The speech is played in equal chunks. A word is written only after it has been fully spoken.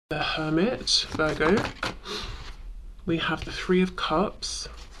the Hermit, Virgo. We have the Three of Cups.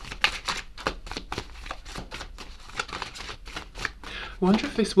 I wonder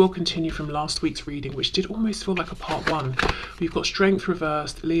if this will continue from last week's reading, which did almost feel like a part one. We've got Strength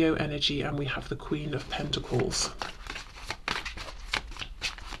reversed, Leo energy, and we have the Queen of Pentacles.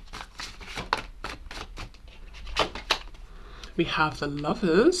 We have the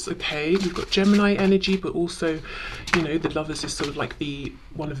Lovers. Okay, we've got Gemini energy, but also, you know, the Lovers is sort of like the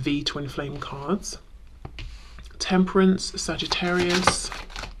one of the twin flame cards. Temperance, Sagittarius.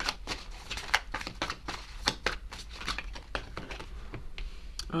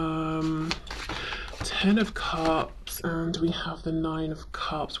 Ten of Cups, and we have the Nine of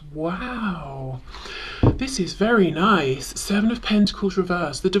Cups. Wow, this is very nice. Seven of Pentacles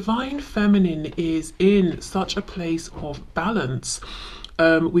reversed. The Divine Feminine is in such a place of balance.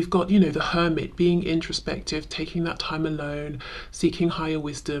 We've got, you know, the Hermit being introspective, taking that time alone, seeking higher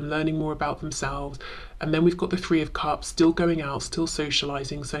wisdom, learning more about themselves. And then we've got the Three of Cups, still going out, still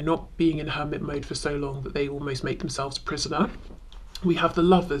socializing, so not being in hermit mode for so long that they almost make themselves prisoner. We have the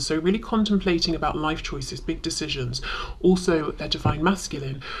Lovers, so really contemplating about life choices, big decisions. Also, their Divine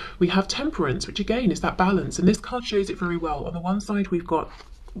Masculine. We have Temperance, which again is that balance, and this card shows it very well. On the one side, we've got,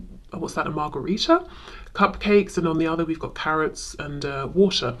 what's that, a margarita? Cupcakes, and on the other, we've got carrots and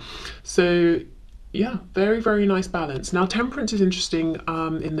water. So, yeah, very, very nice balance. Now, Temperance is interesting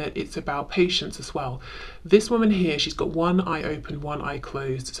in that it's about patience as well. This woman here, she's got one eye open, one eye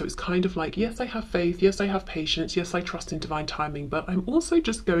closed. So it's kind of like, yes, I have faith. Yes, I have patience. Yes, I trust in divine timing, but I'm also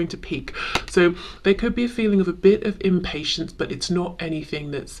just going to peak. So there could be a feeling of a bit of impatience, but it's not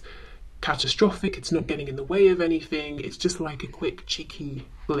anything that's catastrophic. It's not getting in the way of anything. It's just like a quick, cheeky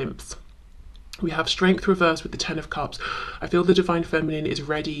glimpse. We have Strength reversed with the Ten of Cups. I feel the Divine Feminine is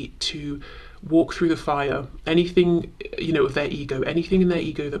ready to walk through the fire. Anything, you know, of their ego, anything in their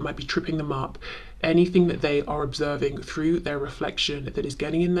ego that might be tripping them up, anything that they are observing through their reflection that is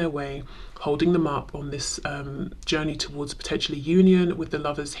getting in their way, holding them up on this journey towards potentially union with the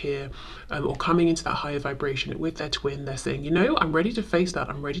Lovers here, or coming into that higher vibration with their twin. They're saying, you know, I'm ready to face that.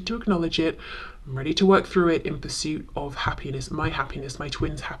 I'm ready to acknowledge it. I'm ready to work through it in pursuit of happiness, my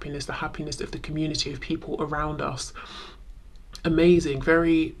twin's happiness, the happiness of the community of people around us. Amazing,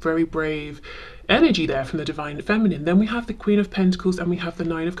 very, very brave energy there from the Divine Feminine. Then we have the Queen of Pentacles and we have the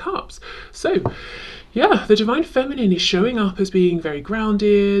Nine of Cups. So yeah, the Divine Feminine is showing up as being very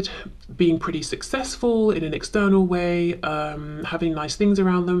grounded, being pretty successful in an external way, having nice things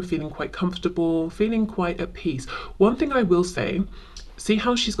around them, feeling quite comfortable, feeling quite at peace. One thing I will say, see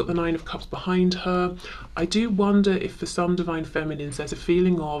how she's got the Nine of Cups behind her? I do wonder if for some Divine Feminines there's a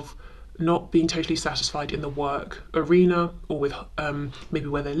feeling of not being totally satisfied in the work arena, or with maybe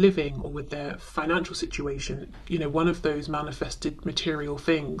where they're living, or with their financial situation, you know, one of those manifested material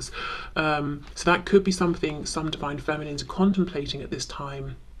things. So that could be something some Divine Feminines are contemplating at this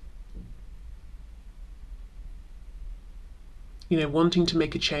time. You know, wanting to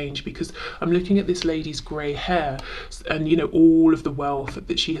make a change, because I'm looking at this lady's grey hair and, you know, all of the wealth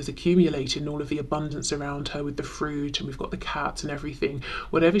that she has accumulated and all of the abundance around her with the fruit, and we've got the cats and everything.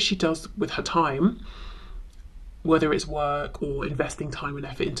 Whatever she does with her time, whether it's work or investing time and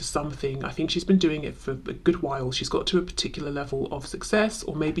effort into something, I think she's been doing it for a good while. She's got to a particular level of success,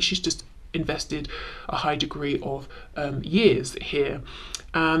 or maybe she's just invested a high degree of years here.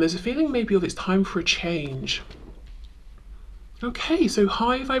 And there's a feeling maybe of it's time for a change. Okay, so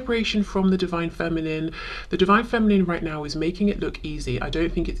high vibration from the Divine Feminine. The Divine Feminine right now is making it look easy. I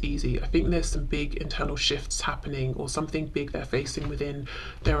don't think it's easy. I think there's some big internal shifts happening, or something big they're facing within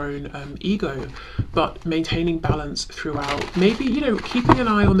their own ego, but maintaining balance throughout. Maybe, you know, keeping an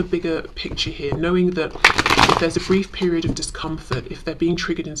eye on the bigger picture here, knowing that if there's a brief period of discomfort, if they're being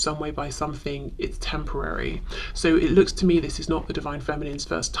triggered in some way by something, it's temporary. So it looks to me this is not the Divine Feminine's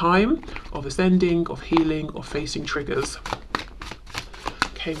first time of ascending, of healing, of facing triggers.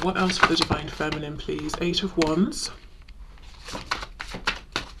 Okay, what else for the Divine Feminine, please? Eight of Wands.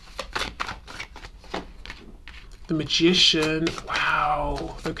 The Magician.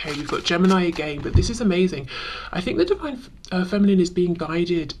 Wow. Okay, we've got Gemini again, but this is amazing. I think the Divine Feminine is being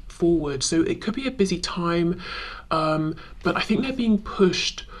guided forward. So it could be a busy time, but I think they're being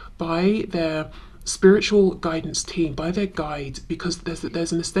pushed by their spiritual guidance team, by their guides, because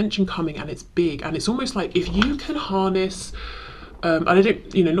there's an ascension coming, and it's big. And it's almost like if you can harness... and I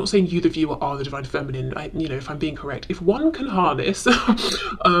don't, you know, not saying you, the viewer, are the Divine Feminine, you know, if I'm being correct, if one can harness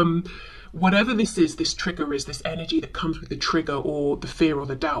whatever this is, this trigger is, this energy that comes with the trigger or the fear or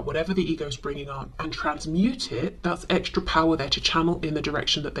the doubt, whatever the ego is bringing up, and transmute it, that's extra power there to channel in the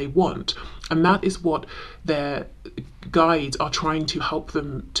direction that they want. And that is what their guides are trying to help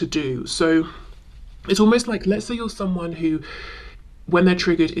them to do. So it's almost like, let's say you're someone who, when they're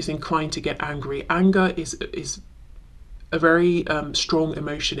triggered, is inclined to get angry. Anger is a very strong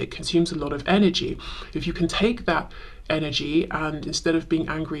emotion. It consumes a lot of energy. If you can take that energy and instead of being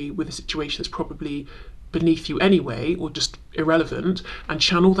angry with a situation that's probably beneath you anyway or just irrelevant, and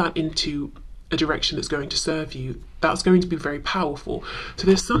channel that into a direction that's going to serve you, that's going to be very powerful. So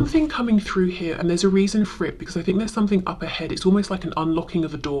there's something coming through here, and there's a reason for it, because I think there's something up ahead. It's almost like an unlocking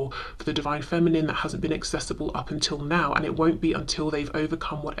of a door for the divine feminine that hasn't been accessible up until now, and it won't be until they've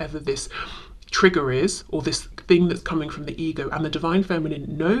overcome whatever this trigger is or this thing that's coming from the ego. And the divine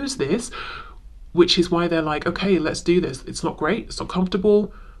feminine knows this, which is why they're like, okay, let's do this. It's not great, it's not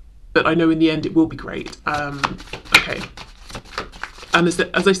comfortable, but I know in the end it will be great. Okay. And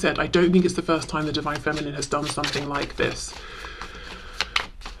as I said, I don't think it's the first time the divine feminine has done something like this.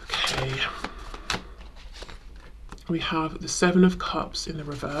 Okay. We have the Seven of Cups in the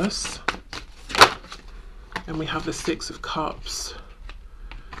reverse, and we have the Six of Cups.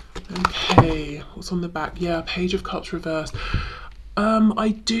 Okay, what's on the back? Yeah, Page of Cups reversed. I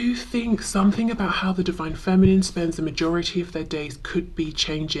do think something about how the divine feminine spends the majority of their days could be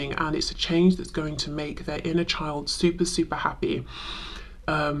changing, and it's a change that's going to make their inner child super, super happy.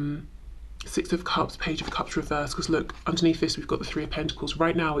 Six of Cups, Page of Cups reversed, because look, underneath this we've got the Three of Pentacles.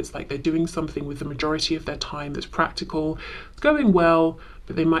 Right now it's like they're doing something with the majority of their time that's practical, it's going well,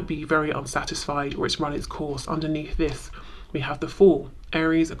 but they might be very unsatisfied, or it's run its course. Underneath this we have the Fool,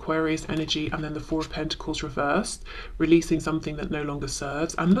 Aries, Aquarius energy, and then the Four of Pentacles reversed, releasing something that no longer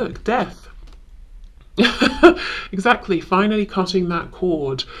serves. And look, Death. Exactly, finally cutting that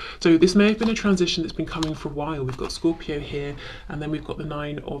cord. So this may have been a transition that's been coming for a while. We've got Scorpio here, and then we've got the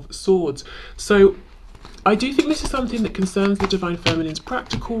Nine of Swords. So I do think this is something that concerns the divine feminine's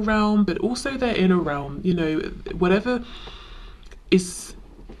practical realm, but also their inner realm. You know, whatever is,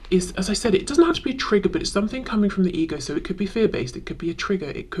 as I said, it doesn't have to be a trigger, but it's something coming from the ego. So it could be fear-based, it could be a trigger,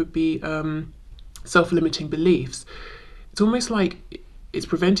 it could be self-limiting beliefs. It's almost like it's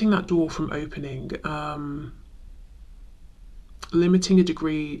preventing that door from opening, limiting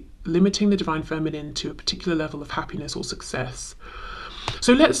the divine feminine to a particular level of happiness or success.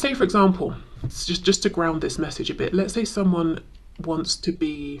 So let's say, for example, just to ground this message a bit, let's say someone wants to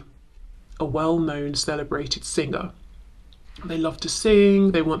be a well-known, celebrated singer. They love to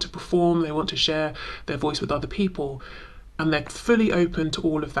sing, they want to perform, they want to share their voice with other people, and they're fully open to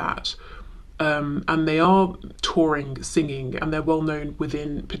all of that. And they are touring, singing, and they're well known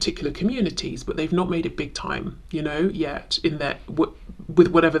within particular communities, but they've not made it big time, you know, yet in their with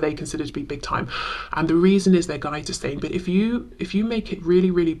whatever they consider to be big time. And the reason is their guides are saying, but if you make it really,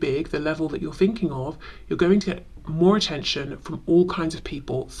 really big, the level that you're thinking of, you're going to get more attention from all kinds of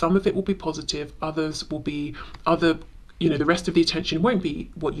people. Some of it will be positive, others will be you know, the rest of the attention won't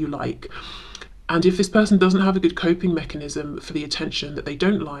be what you like. And if this person doesn't have a good coping mechanism for the attention that they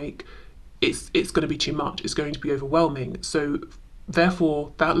don't like, it's going to be too much, it's going to be overwhelming. So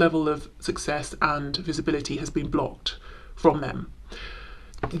therefore that level of success and visibility has been blocked from them.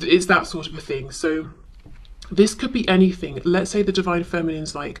 It's that sort of a thing. So this could be anything. Let's say the divine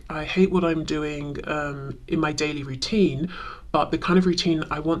feminine's like, I hate what I'm doing in my daily routine, but the kind of routine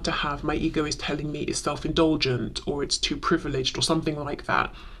I want to have, my ego is telling me is self-indulgent, or it's too privileged, or something like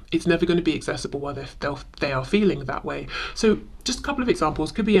that. It's never going to be accessible while they are feeling that way. So just a couple of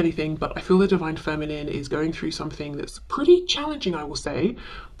examples, could be anything, but I feel the divine feminine is going through something that's pretty challenging, I will say,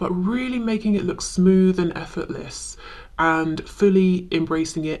 but really making it look smooth and effortless, and fully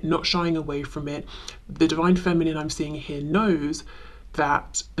embracing it, not shying away from it. The divine feminine I'm seeing here knows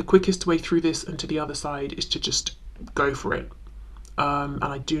that the quickest way through this and to the other side is to just go for it. And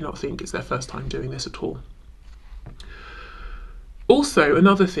I do not think it's their first time doing this at all. Also,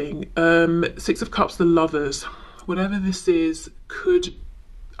 another thing, Six of Cups, the Lovers, whatever this is, could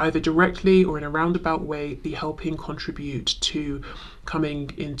either directly or in a roundabout way be helping contribute to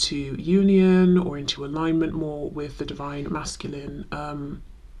coming into union or into alignment more with the divine masculine,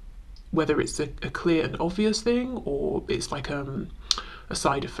 whether it's a clear and obvious thing, or it's like a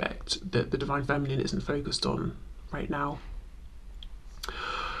side effect that the divine feminine isn't focused on right now.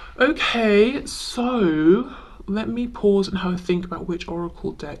 Okay, so let me pause and have a think about which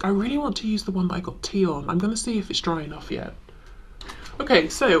oracle deck. I really want to use the one that I got tea on. I'm going to see if it's dry enough yet. Okay,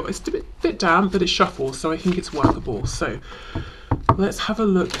 so it's a bit damp, but it shuffles, so I think it's workable. So let's have a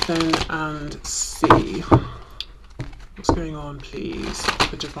look then and see. What's going on, please?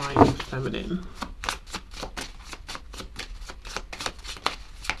 The divine feminine.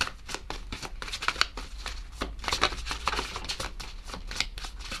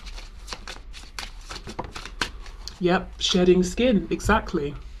 Yep, shedding skin,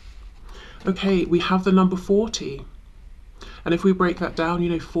 exactly. Okay, we have the number 40. And if we break that down, you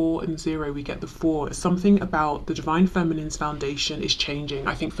know, 4 and 0, we get the 4. Something about the divine feminine's foundation is changing.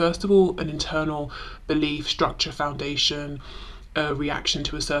 I think, first of all, an internal belief, structure, foundation, reaction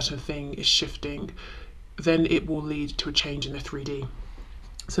to a certain thing is shifting. Then it will lead to a change in the 3D.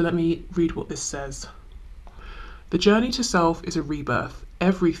 So let me read what this says. The journey to self is a rebirth.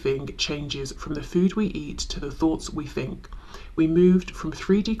 Everything changes, from the food we eat to the thoughts we think. We moved from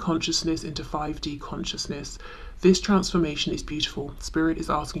 3D consciousness into 5D consciousness. This transformation is beautiful. Spirit is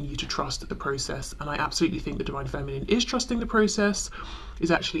asking you to trust the process. And I absolutely think the divine feminine is trusting the process,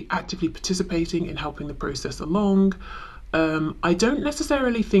 is actually actively participating in helping the process along. I don't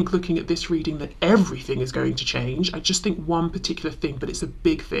necessarily think, looking at this reading, that everything is going to change. I just think one particular thing, but it's a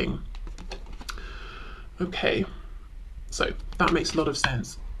big thing. Okay, so that makes a lot of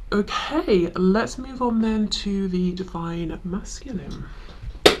sense. Okay, let's move on then to the divine masculine.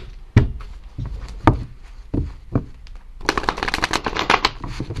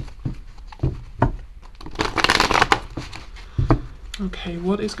 Okay,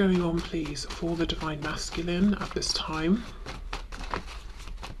 what is going on, please, for the divine masculine at this time?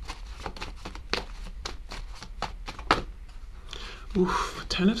 Oof,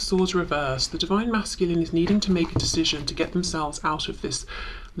 10 of Swords reversed. The divine masculine is needing to make a decision to get themselves out of this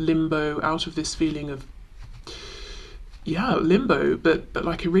limbo, out of this feeling of, yeah, limbo, but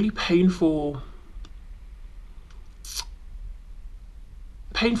like a really painful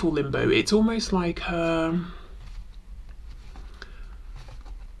limbo. It's almost like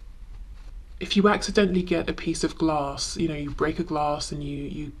if you accidentally get a piece of glass, you know, you break a glass and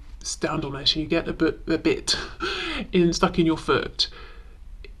you stand on it and you get a bit stuck in your foot.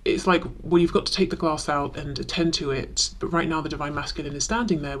 It's like, well, you've got to take the glass out and attend to it. But right now the divine masculine is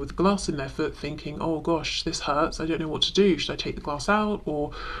standing there with the glass in their foot thinking, oh gosh, this hurts. I don't know what to do. Should I take the glass out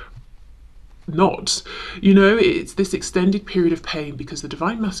or not? You know, it's this extended period of pain because the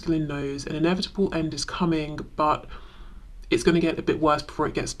divine masculine knows an inevitable end is coming, but it's going to get a bit worse before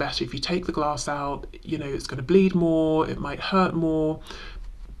it gets better. If you take the glass out, you know, it's going to bleed more, it might hurt more,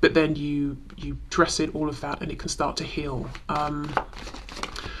 but then you dress it, all of that, and it can start to heal.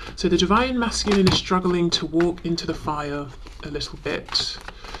 So the divine masculine is struggling to walk into the fire a little bit.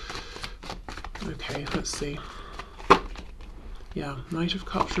 Okay, let's see. Yeah, Knight of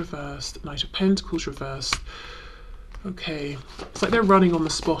Cups reversed, Knight of Pentacles reversed. Okay, it's like they're running on the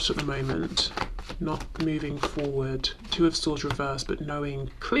spot at the moment, not moving forward. 2 of Swords reversed, but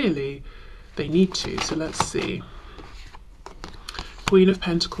knowing clearly they need to. So let's see. Queen of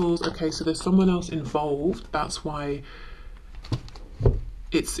Pentacles. Okay, so there's someone else involved. That's why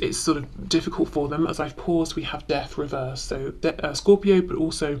it's sort of difficult for them. As I've paused, we have Death reversed. So Scorpio, but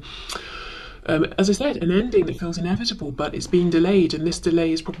also, as I said, an ending that feels inevitable, but it's being delayed, and this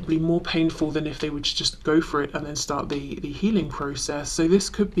delay is probably more painful than if they would just go for it and then start the healing process. So this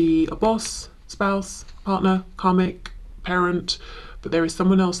could be a boss, spouse, partner, karmic, parent, but there is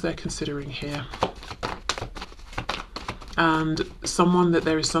someone else they're considering here. And someone that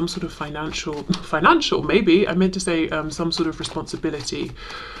there is some sort of financial maybe, I meant to say some sort of responsibility,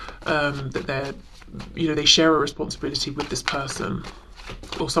 that they're, you know, they share a responsibility with this person,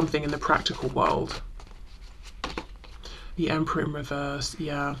 or something in the practical world. The Emperor in reverse,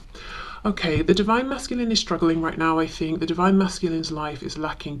 yeah. Okay, the divine masculine is struggling right now, I think. The divine masculine's life is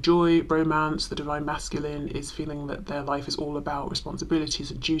lacking joy, romance. The divine masculine is feeling that their life is all about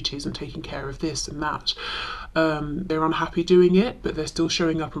responsibilities and duties and taking care of this and that. They're unhappy doing it, but they're still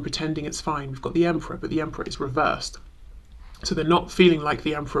showing up and pretending it's fine. We've got the Emperor, but the Emperor is reversed. So they're not feeling like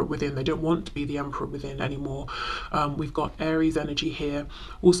the Emperor within. They don't want to be the Emperor within anymore. We've got Aries energy here.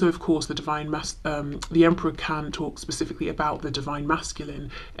 Also, of course, the Emperor can talk specifically about the divine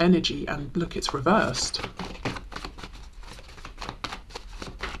masculine energy, and look, it's reversed.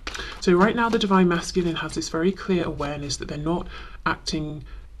 So right now the divine masculine has this very clear awareness that they're not acting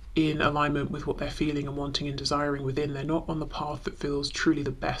in alignment with what they're feeling and wanting and desiring within. They're not on the path that feels truly the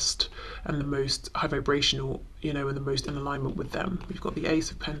best and the most high vibrational, you know, and the most in alignment with them. We've got the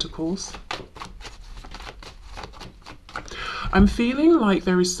Ace of Pentacles. I'm feeling like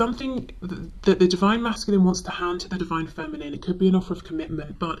there is something that the divine masculine wants to hand to the divine feminine. It could be an offer of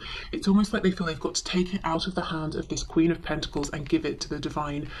commitment, but it's almost like they feel they've got to take it out of the hand of this Queen of Pentacles and give it to the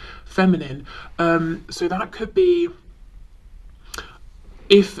divine feminine. So that could be,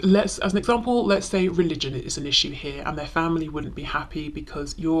 if, let's, as an example, let's say religion is an issue here and their family wouldn't be happy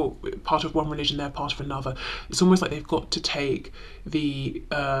because you're part of one religion, they're part of another. It's almost like they've got to take the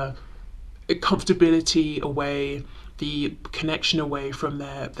comfortability away, the connection away from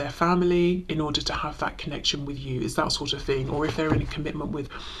their family in order to have that connection with you. Is that sort of thing. Or if they're in a commitment with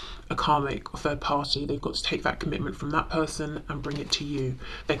a karmic or third party, they've got to take that commitment from that person and bring it to you.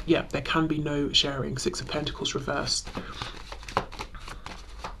 Yeah, there can be no sharing. Six of Pentacles reversed.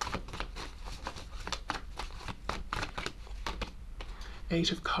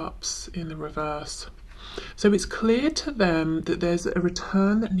 Eight of Cups in the reverse. So it's clear to them that there's a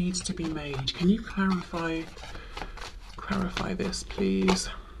return that needs to be made. Can you clarify this, please?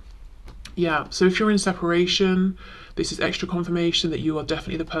 Yeah, so if you're in separation, this is extra confirmation that you are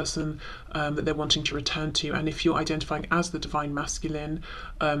definitely the person that they're wanting to return to. And if you're identifying as the divine masculine,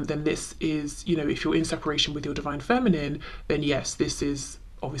 then this is, you know, if you're in separation with your divine feminine, then yes, this is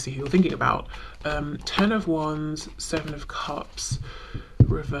obviously who you're thinking about. 10 of Wands, 7 of Cups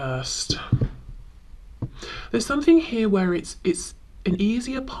reversed. There's something here where it's an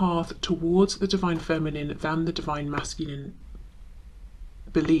easier path towards the divine feminine than the divine masculine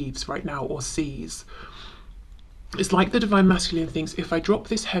believes right now or sees. It's like the divine masculine thinks, if I drop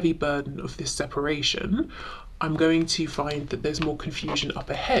this heavy burden of this separation, I'm going to find that there's more confusion up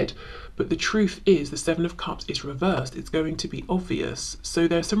ahead. But the truth is the 7 of Cups is reversed. It's going to be obvious. So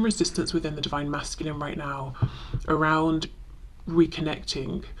there's some resistance within the divine masculine right now around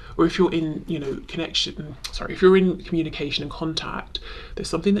reconnecting, or if you're in, you know, if you're in communication and contact, there's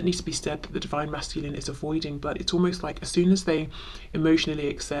something that needs to be said that the divine masculine is avoiding. But it's almost like as soon as they emotionally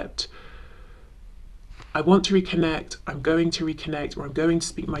accept, I want to reconnect, I'm going to reconnect, or I'm going to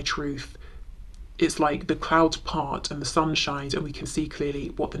speak my truth, it's like the clouds part and the sun shines and we can see clearly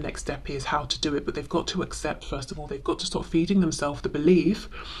what the next step is, how to do it. But they've got to accept, first of all, they've got to stop feeding themselves the belief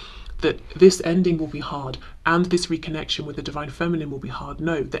that this ending will be hard and this reconnection with the divine feminine will be hard.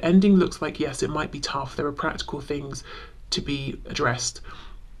 No, the ending looks like, yes, it might be tough. There are practical things to be addressed.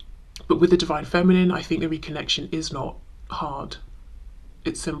 But with the divine feminine, I think the reconnection is not hard.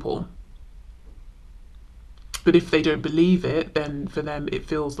 It's simple. But if they don't believe it, then for them it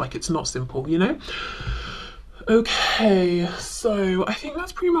feels like it's not simple, you know? Okay, so I think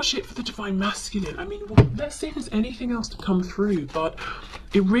that's pretty much it for the divine masculine. I mean, well, let's see if there's anything else to come through, but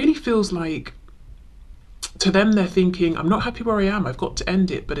it really feels like to them they're thinking, I'm not happy where I am, I've got to end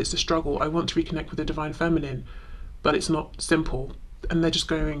it, but it's a struggle. I want to reconnect with the divine feminine, but it's not simple. And they're just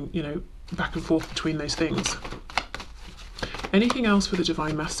going, you know, back and forth between those things. Anything else for the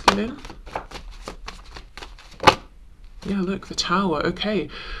divine masculine? Yeah, look, the Tower. Okay,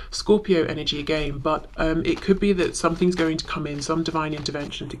 Scorpio energy again, but it could be that something's going to come in, some divine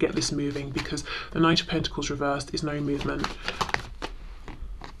intervention to get this moving, because the Knight of Pentacles reversed is no movement.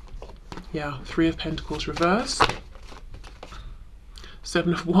 Yeah, 3 of Pentacles reversed.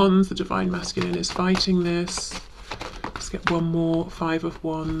 7 of Wands, the divine masculine is fighting this. Let's get one more. 5 of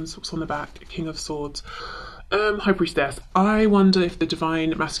Wands. What's on the back? King of Swords. High Priestess. I wonder if the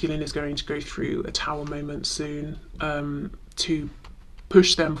divine masculine is going to go through a Tower moment soon, to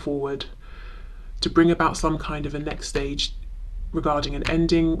push them forward, to bring about some kind of a next stage regarding an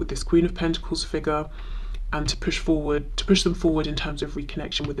ending with this Queen of Pentacles figure, and to push them forward in terms of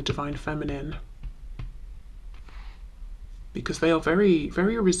reconnection with the divine feminine. Because they are very,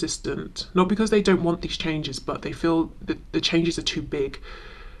 very resistant. Not because they don't want these changes, but they feel that the changes are too big.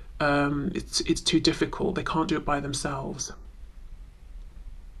 It's too difficult. They can't do it by themselves.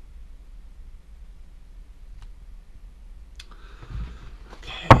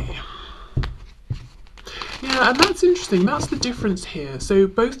 Okay. Yeah, and that's interesting. That's the difference here. So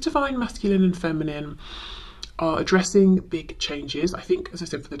both divine masculine and feminine are addressing big changes. I think, as I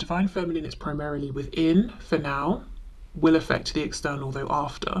said, for the divine feminine, it's primarily within for now. Will affect the external though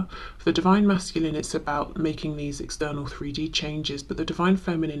after. For the divine masculine, it's about making these external 3D changes, but the divine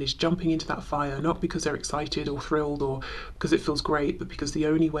feminine is jumping into that fire, not because they're excited or thrilled or because it feels great, but because the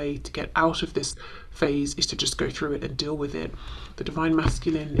only way to get out of this phase is to just go through it and deal with it. The divine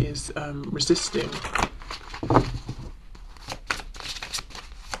masculine is resisting.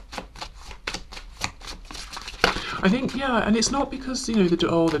 I think, yeah, and it's not because, you know, the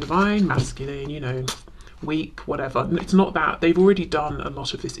divine masculine, you know, weak, whatever. It's not that. They've already done a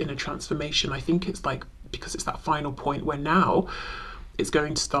lot of this inner transformation. I think it's like, because it's that final point where now it's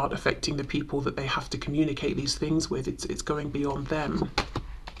going to start affecting the people that they have to communicate these things with. It's going beyond them.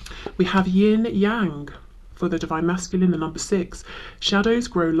 We have yin yang for the divine masculine, the number 6. Shadows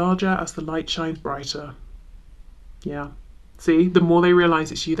grow larger as the light shines brighter. Yeah. See, the more they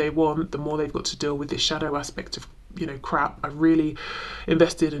realize it's you they want, the more they've got to deal with this shadow aspect of you know, crap, I really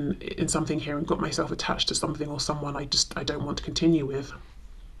invested in something here and got myself attached to something or someone I don't want to continue with.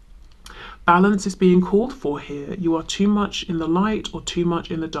 Balance is being called for here. You are too much in the light or too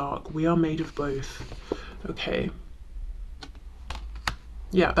much in the dark. We are made of both. Okay.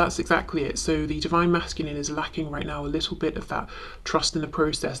 Yeah, that's exactly it. So the divine masculine is lacking right now a little bit of that trust in the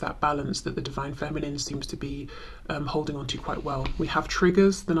process, that balance that the divine feminine seems to be holding on to quite well. We have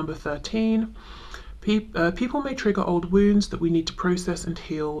triggers, the number 13. People may trigger old wounds that we need to process and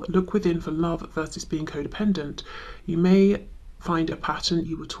heal. Look within for love versus being codependent. You may find a pattern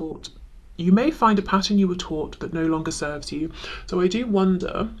you were taught that no longer serves you. So I do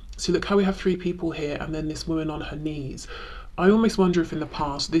wonder, so look how we have 3 people here and then this woman on her knees. I almost wonder if in the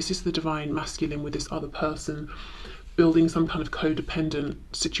past this is the divine masculine with this other person building some kind of codependent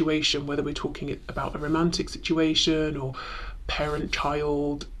situation, whether we're talking about a romantic situation or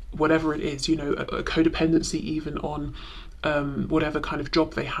parent-child, whatever it is, you know, a codependency even on whatever kind of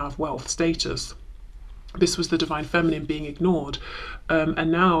job they have, wealth, status. This was the divine feminine being ignored.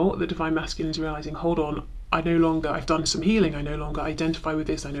 And now the divine masculine is realizing, hold on, I've done some healing, I no longer identify with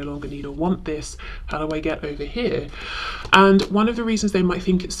this, I no longer need or want this, how do I get over here? And one of the reasons they might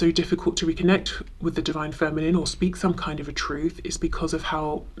think it's so difficult to reconnect with the divine feminine or speak some kind of a truth is because of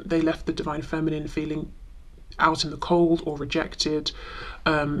how they left the divine feminine feeling out in the cold or rejected.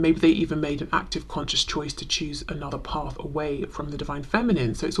 Maybe they even made an active conscious choice to choose another path away from the divine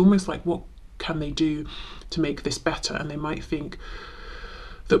feminine. So it's almost like, what can they do to make this better? And they might think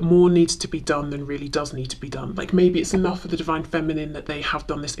that more needs to be done than really does need to be done. Like maybe it's enough for the divine feminine that they have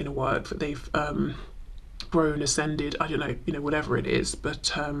done this inner work, that they've grown, ascended, I don't know, you know, whatever it is.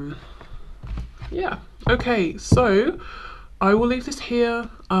 But yeah, okay, so I will leave this here.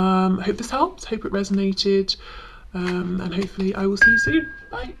 Hope this helped, hope it resonated, and hopefully I will see you soon.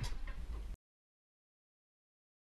 Bye.